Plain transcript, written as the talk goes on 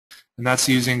and that's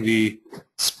using the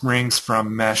springs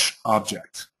from mesh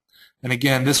object. And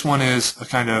again, this one is a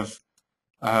kind of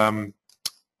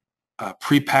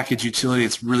pre-packaged utility.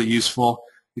 It's really useful.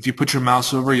 If you put your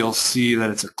mouse over, you'll see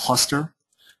that it's a cluster.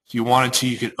 If you wanted to,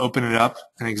 you could open it up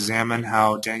and examine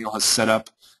how Daniel has set up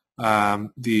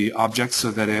the object so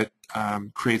that it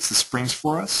creates the springs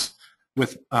for us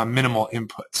with minimal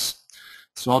inputs.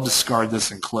 So I'll discard this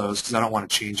and close because I don't want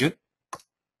to change it.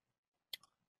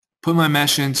 Put my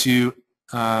mesh into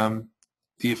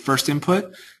the first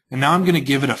input, and now I'm going to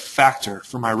give it a factor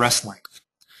for my rest length.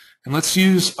 And let's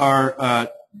use our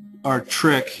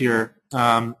trick here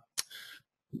to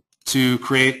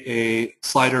create a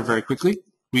slider very quickly.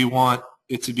 We want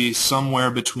it to be somewhere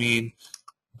between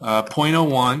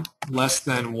 0.01, less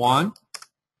than 1,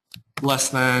 less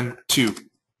than 2.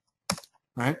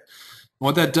 Right?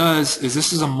 What that does is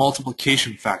this is a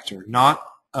multiplication factor, not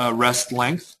a rest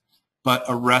length, but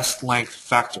a rest length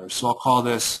factor. So I'll call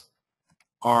this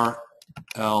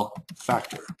RL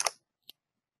factor.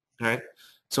 Right?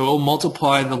 So it will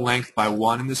multiply the length by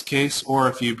 1 in this case, or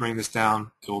if you bring this down,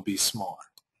 it will be smaller.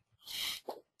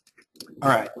 All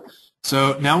right.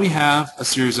 So now we have a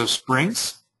series of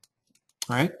springs,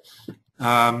 right?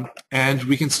 And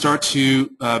we can start to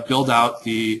build out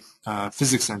the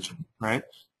physics engine, right?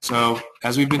 So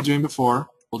as we've been doing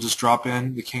before, we'll just drop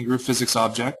in the Kangaroo physics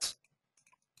object.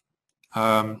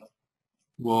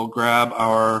 We'll grab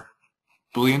our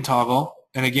Boolean toggle,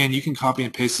 and again, you can copy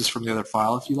and paste this from the other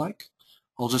file if you like.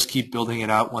 I'll just keep building it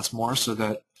out once more so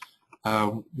that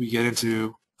we get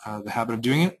into the habit of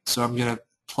doing it. So I'm going to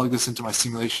plug this into my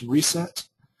simulation reset,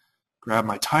 grab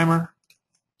my timer,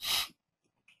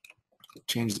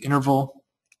 change the interval.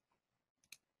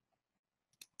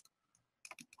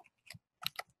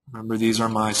 Remember, these are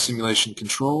my simulation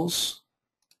controls.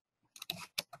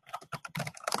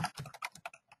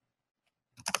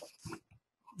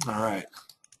 All right.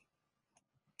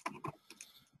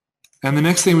 And the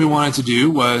next thing we wanted to do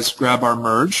was grab our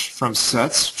merge from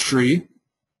sets, tree,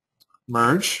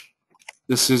 merge.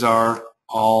 This is our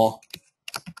all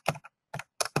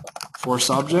force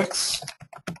objects.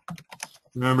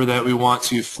 Remember that we want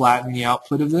to flatten the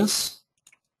output of this.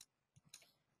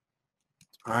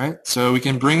 All right, so we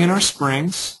can bring in our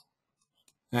springs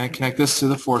and connect this to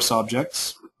the force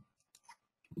objects.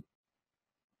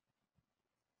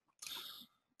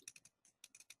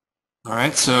 All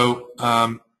right, so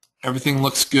everything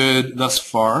looks good thus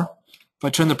far. If I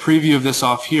turn the preview of this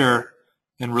off here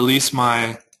and release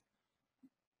my,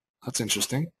 that's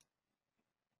interesting,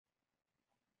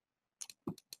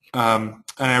 and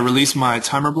I release my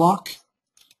timer block,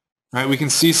 right, we can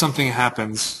see something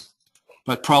happens,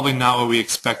 but probably not what we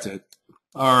expected.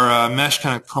 Our mesh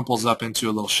kind of crumples up into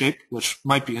a little shape, which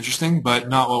might be interesting, but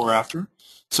not what we're after.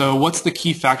 So what's the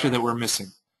key factor that we're missing?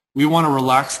 We want to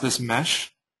relax this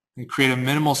mesh and create a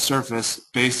minimal surface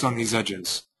based on these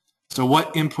edges. So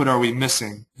what input are we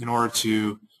missing in order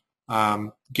to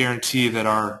guarantee that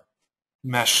our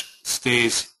mesh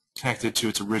stays connected to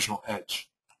its original edge?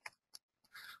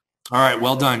 All right,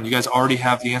 well done. You guys already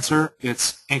have the answer.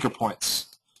 It's anchor points.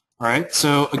 All right,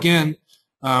 so again,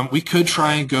 we could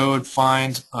try and go and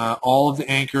find all of the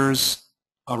anchors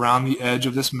around the edge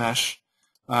of this mesh.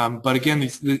 But again,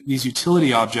 these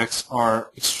utility objects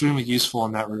are extremely useful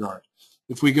in that regard.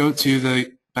 If we go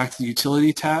to back to the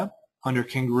utility tab under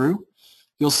Kangaroo,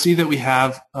 you'll see that we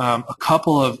have a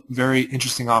couple of very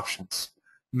interesting options.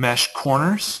 Mesh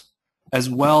corners, as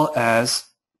well as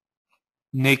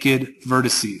naked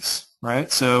vertices,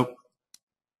 right? So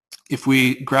if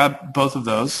we grab both of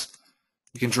those,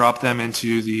 we can drop them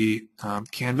into the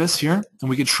canvas here, and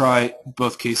we could try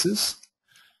both cases.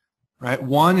 Right?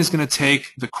 One is going to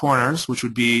take the corners, which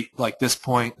would be like this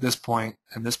point,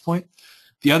 and this point.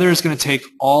 The other is going to take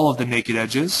all of the naked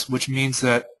edges, which means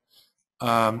that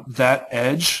that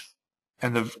edge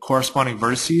and the corresponding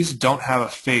vertices don't have a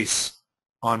face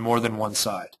on more than one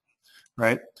side.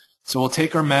 Right? So we'll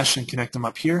take our mesh and connect them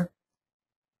up here.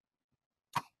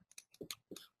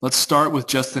 Let's start with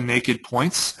just the naked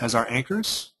points as our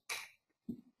anchors.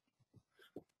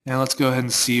 And let's go ahead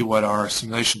and see what our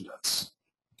simulation does.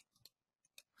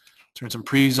 Turn some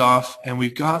previews off, and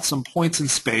we've got some points in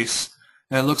space,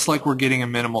 and it looks like we're getting a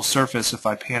minimal surface if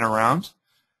I pan around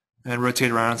and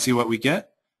rotate around and see what we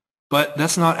get. But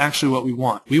that's not actually what we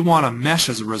want. We want a mesh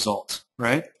as a result,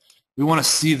 right? We want to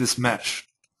see this mesh.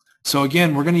 So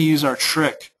again, we're going to use our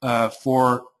trick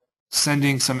for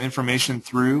sending some information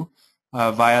through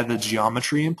via the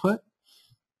geometry input.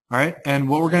 All right, and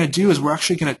what we're going to do is we're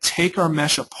actually going to take our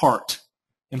mesh apart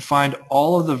and find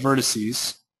all of the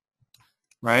vertices.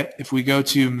 Right? If we go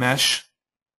to Mesh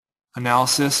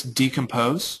Analysis,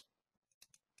 Decompose,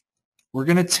 we're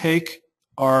going to take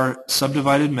our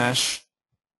subdivided mesh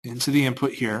into the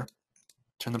input here,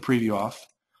 turn the preview off.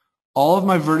 All of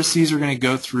my vertices are going to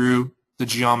go through the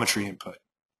geometry input.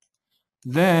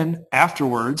 Then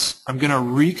afterwards, I'm going to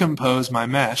recompose my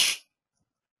mesh.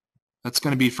 That's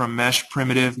going to be from mesh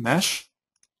primitive mesh,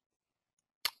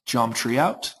 geometry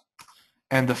out,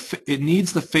 and it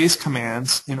needs the face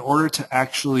commands in order to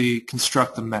actually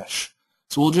construct the mesh.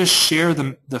 So we'll just share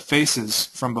the faces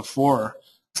from before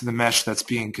to the mesh that's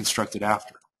being constructed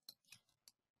after.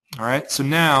 All right, so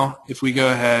now if we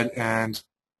go ahead and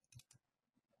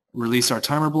release our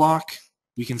timer block,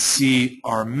 we can see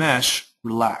our mesh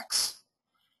relax.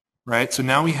 Right, so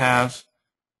now we have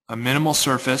a minimal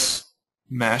surface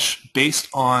mesh based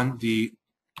on the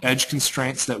edge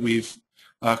constraints that we've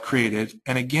created.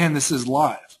 And again, this is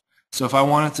live. So if I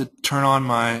wanted to turn on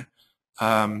my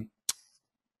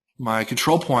my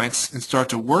control points and start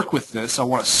to work with this, I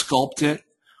want to sculpt it,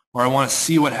 or I want to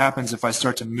see what happens if I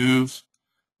start to move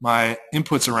my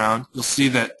inputs around. You'll see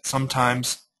that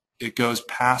sometimes it goes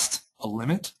past a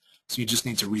limit, so you just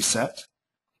need to reset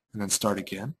and then start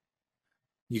again.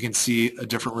 You can see a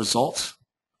different result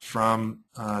from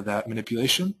that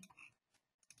manipulation.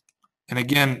 And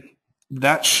again,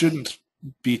 that shouldn't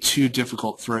be too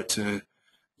difficult for it to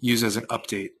use as an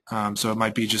update. So it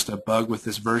might be just a bug with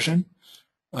this version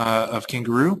of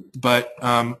Kangaroo. But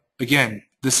again,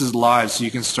 this is live, so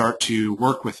you can start to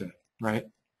work with it, right?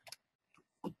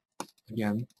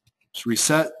 Again, just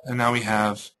reset, and now we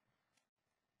have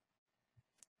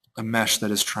a mesh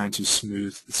that is trying to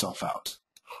smooth itself out,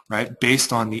 right,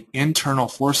 based on the internal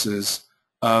forces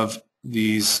of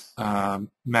these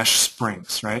mesh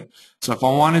springs, right? So if I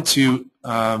wanted to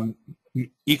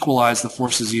equalize the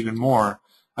forces even more,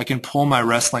 I can pull my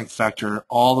rest length factor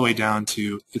all the way down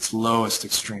to its lowest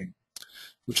extreme,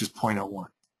 which is 0.01.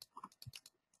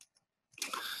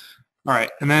 All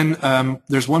right, and then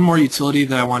there's one more utility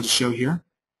that I wanted to show here.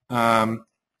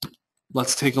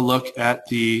 Let's take a look at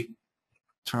the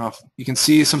turn off. You can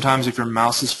see sometimes if your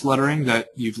mouse is fluttering that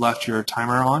you've left your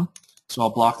timer on. So I'll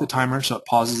block the timer so it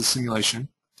pauses the simulation.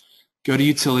 Go to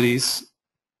Utilities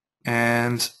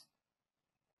and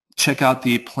check out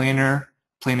the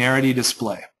Planarity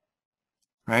display,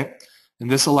 right? And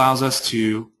this allows us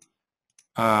to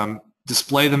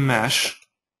display the mesh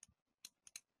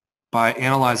by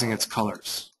analyzing its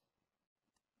colors.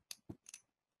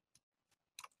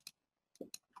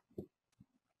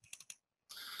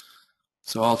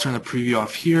 So I'll turn the preview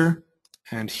off here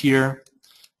and here.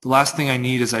 The last thing I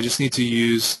need is I just need to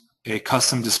use a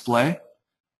custom display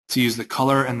to use the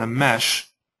color and the mesh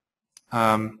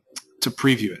to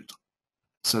preview it.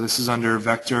 So this is under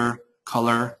Vector,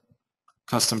 Color,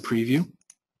 Custom Preview.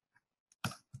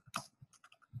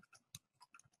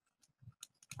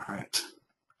 All right.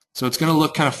 So it's going to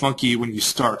look kind of funky when you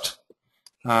start,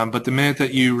 but the minute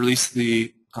that you release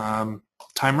the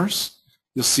timers,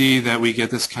 you'll see that we get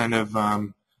this kind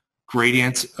of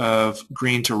gradient of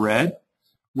green to red.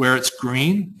 Where it's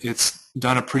green, it's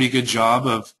done a pretty good job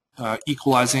of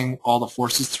equalizing all the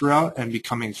forces throughout and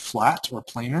becoming flat or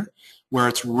planar. Where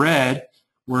it's red,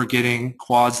 we're getting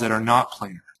quads that are not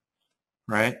planar,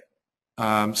 right?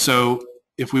 So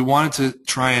if we wanted to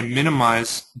try and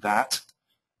minimize that,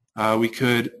 we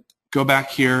could go back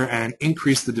here and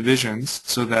increase the divisions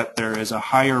so that there is a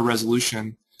higher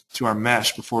resolution to our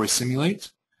mesh before we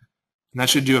simulate. And that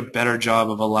should do a better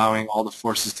job of allowing all the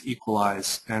forces to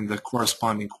equalize and the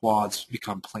corresponding quads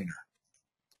become planar.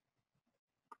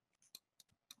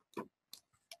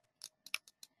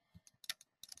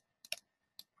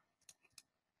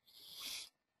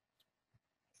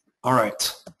 All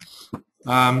right.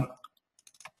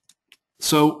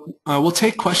 So we'll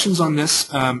take questions on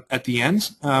this at the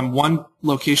end. One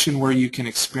location where you can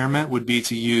experiment would be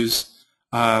to use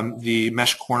the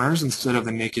mesh corners instead of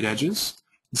the naked edges,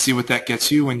 and see what that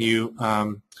gets you when you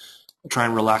try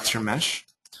and relax your mesh.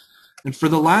 And for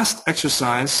the last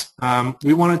exercise,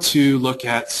 we wanted to look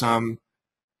at some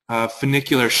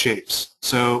funicular shapes.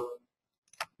 So